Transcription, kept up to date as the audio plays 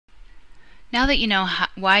Now that you know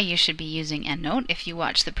why you should be using Endnote, if you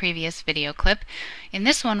watched the previous video clip, in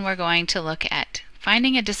this one we're going to look at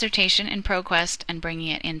finding a dissertation in ProQuest and bringing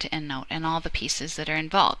it into Endnote and all the pieces that are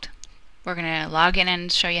involved. We're going to log in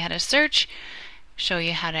and show you how to search, show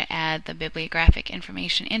you how to add the bibliographic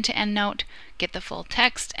information into Endnote, get the full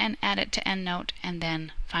text and add it to Endnote, and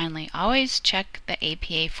then finally always check the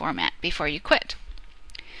APA format before you quit.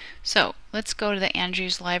 So let's go to the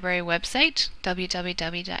Andrews Library website,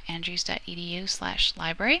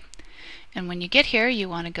 www.andrews.edu/library. And when you get here, you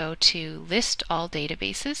want to go to List All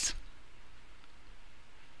Databases.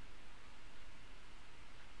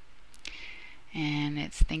 And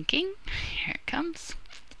it's thinking. Here it comes.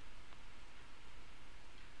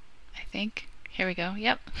 I think. Here we go.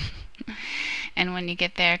 Yep. And when you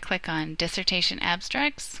get there, click on Dissertation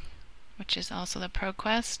Abstracts, which is also the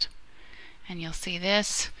ProQuest. And you'll see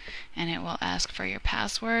this, and it will ask for your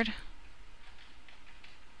password.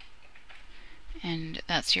 And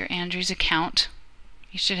that's your Andrews account.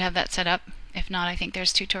 You should have that set up. If not, I think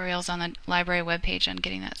there's tutorials on the library webpage on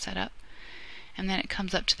getting that set up. And then it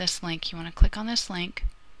comes up to this link. You want to click on this link.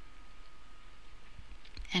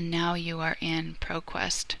 And now you are in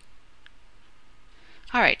ProQuest.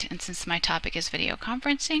 Alright, and since my topic is video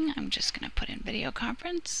conferencing, I'm just going to put in video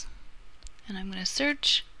conference. And I'm going to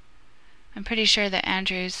search. I'm pretty sure that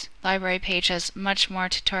Andrews library page has much more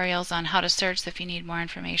tutorials on how to search. If you need more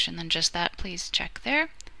information than just that, please check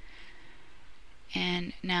there.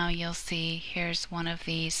 And now you'll see here's one of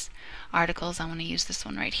these articles. I want to use this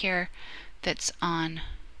one right here that's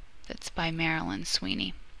by Marilyn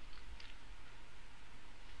Sweeney.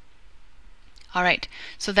 Alright,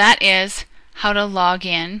 so that is how to log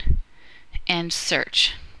in and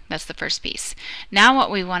search. That's the first piece. Now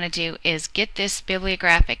what we want to do is get this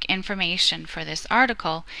bibliographic information for this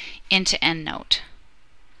article into Endnote.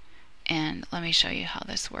 And let me show you how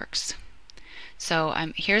this works. So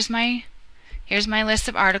here's my list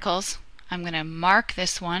of articles. I'm going to mark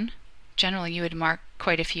this one. Generally you would mark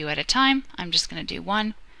quite a few at a time. I'm just going to do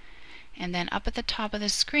one. And then up at the top of the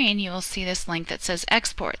screen you will see this link that says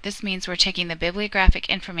export. This means we're taking the bibliographic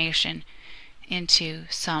information into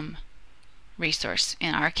some resource.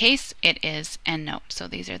 In our case, it is Endnote. So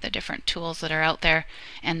these are the different tools that are out there.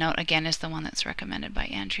 Endnote, again, is the one that's recommended by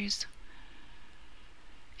Andrews.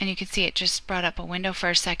 And you can see it just brought up a window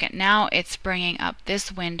for a second. Now it's bringing up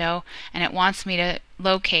this window, and it wants me to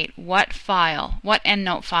locate what file, what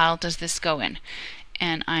Endnote file does this go in.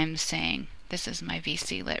 And I'm saying this is my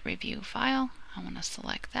VC Lit review file. I want to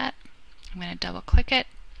select that. I'm going to double click it.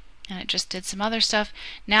 And it just did some other stuff.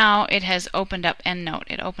 Now it has opened up Endnote.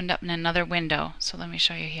 It opened up in another window. So let me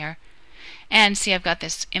show you here. And see, I've got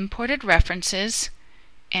this imported references,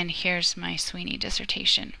 and here's my Sweeney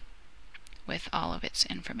dissertation with all of its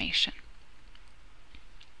information.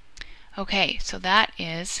 Okay, so that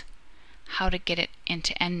is how to get it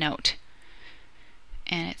into Endnote.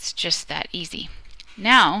 And it's just that easy.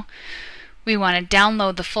 Now we want to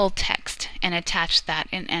download the full text and attach that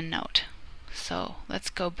in Endnote. So let's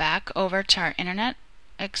go back over to our Internet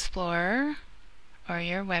Explorer or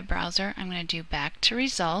your web browser. I'm going to do back to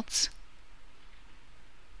results.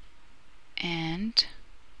 And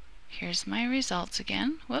here's my results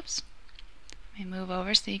again. Whoops. Let me move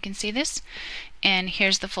over so you can see this. And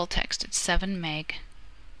here's the full text. It's 7 meg.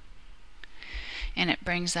 And it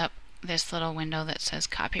brings up this little window that says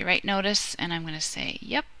copyright notice. And I'm going to say,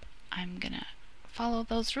 yep, I'm going to follow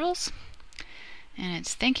those rules. And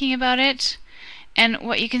it's thinking about it. And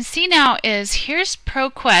what you can see now is here's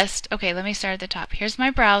ProQuest. Okay, let me start at the top. Here's my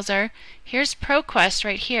browser. Here's ProQuest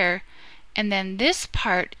right here. And then this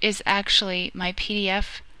part is actually my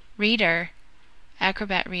PDF reader,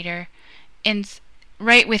 Acrobat Reader,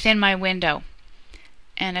 right within my window.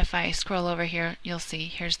 And if I scroll over here, you'll see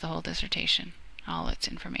here's the whole dissertation, all its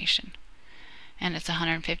information. And it's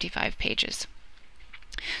 155 pages.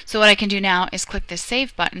 So what I can do now is click this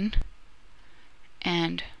Save button.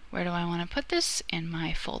 And where do I want to put this? In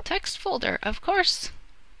my full text folder, of course.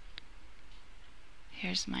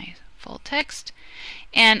 Here's my full text.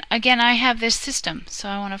 And again, I have this system, so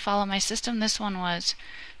I want to follow my system. This one was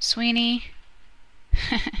Sweeney.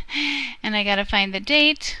 And I got to find the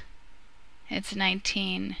date. It's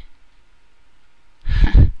 19.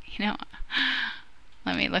 Let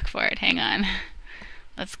me look for it. Hang on.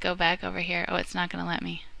 Let's go back over here. Oh, it's not going to let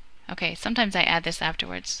me. Okay, sometimes I add this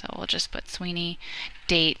afterwards, so we'll just put Sweeney,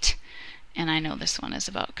 date, and I know this one is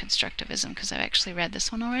about constructivism because I've actually read this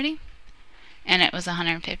one already. And it was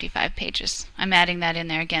 155 pages. I'm adding that in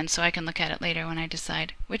there again so I can look at it later when I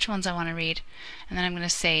decide which ones I want to read. And then I'm going to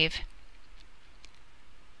save.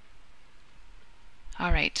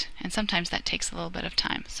 Alright, and sometimes that takes a little bit of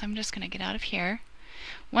time. So I'm just going to get out of here.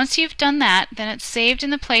 Once you've done that, then it's saved in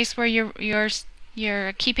the place where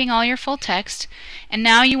you're keeping all your full text, and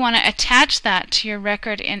now you want to attach that to your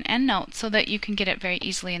record in Endnote so that you can get it very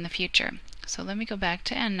easily in the future. So let me go back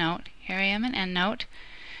to Endnote. Here I am in Endnote,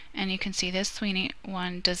 and you can see this Sweeney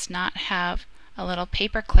one does not have a little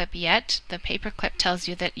paperclip yet. The paperclip tells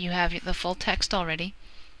you that you have the full text already.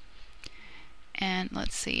 And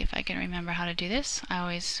let's see if I can remember how to do this. I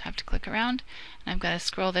always have to click around, and I've got to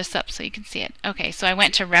scroll this up so you can see it. Okay, so I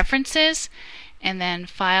went to References, and then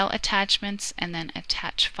File Attachments, and then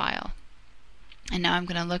Attach File. And now I'm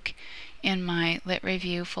going to look in my Lit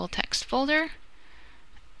Review full text folder,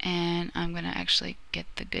 and I'm going to actually get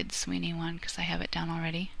the good Sweeney one because I have it down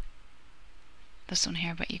already. This one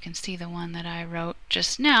here, but you can see the one that I wrote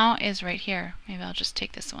just now is right here. Maybe I'll just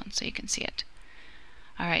take this one so you can see it.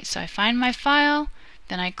 Alright, so I find my file,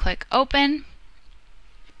 then I click Open,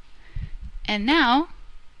 and now,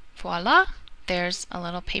 voila, there's a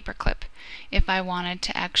little paperclip. If I wanted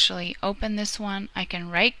to actually open this one, I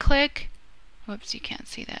can right-click. Whoops, you can't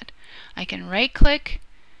see that. I can right-click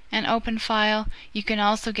and open file. You can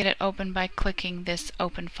also get it open by clicking this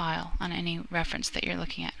Open File on any reference that you're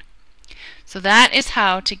looking at. So that is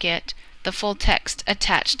how to get the full text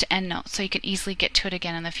attached to Endnote, so you can easily get to it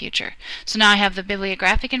again in the future. So now I have the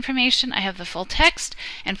bibliographic information, I have the full text,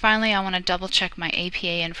 and finally I want to double check my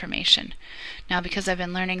APA information. Now, because I've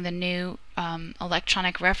been learning the new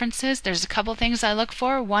electronic references, there's a couple things I look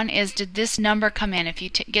for. One is, did this number come in? If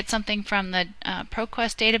you get something from the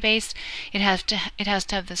ProQuest database, it has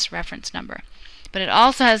to have this reference number. But it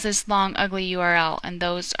also has this long ugly URL, and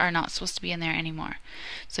those are not supposed to be in there anymore.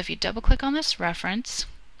 So if you double click on this reference,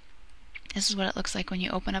 this is what it looks like when you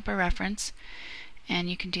open up a reference, and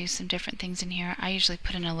you can do some different things in here. I usually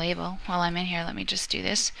put in a label. While I'm in here, let me just do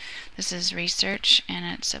this. This is research, and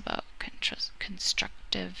it's about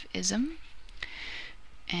constructivism.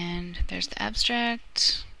 And there's the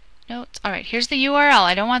abstract notes. Alright, here's the URL.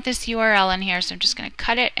 I don't want this URL in here, so I'm just going to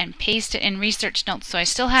cut it and paste it in research notes. So I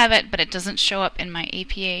still have it, but it doesn't show up in my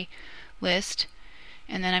APA list.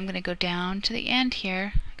 And then I'm going to go down to the end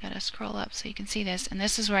here. I gotta scroll up so you can see this, and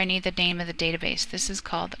this is where I need the name of the database. This is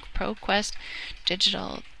called the ProQuest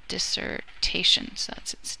Digital Dissertations. So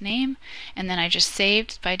that's its name. And then I just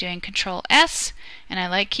saved by doing Control S, and I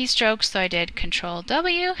like keystrokes, so I did Control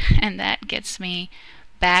W, and that gets me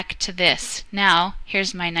back to this. Now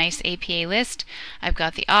here's my nice APA list. I've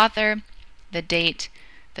got the author, the date,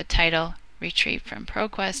 the title, retrieved from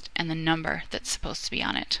ProQuest, and the number that's supposed to be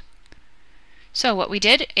on it. So what we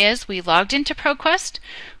did is we logged into ProQuest,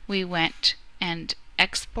 we went and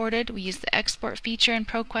exported, we used the export feature in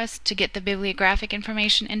ProQuest to get the bibliographic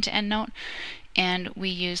information into Endnote, and we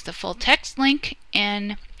used the full text link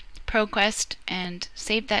in ProQuest and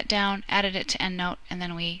saved that down, added it to Endnote, and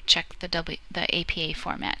then we checked the APA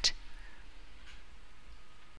format.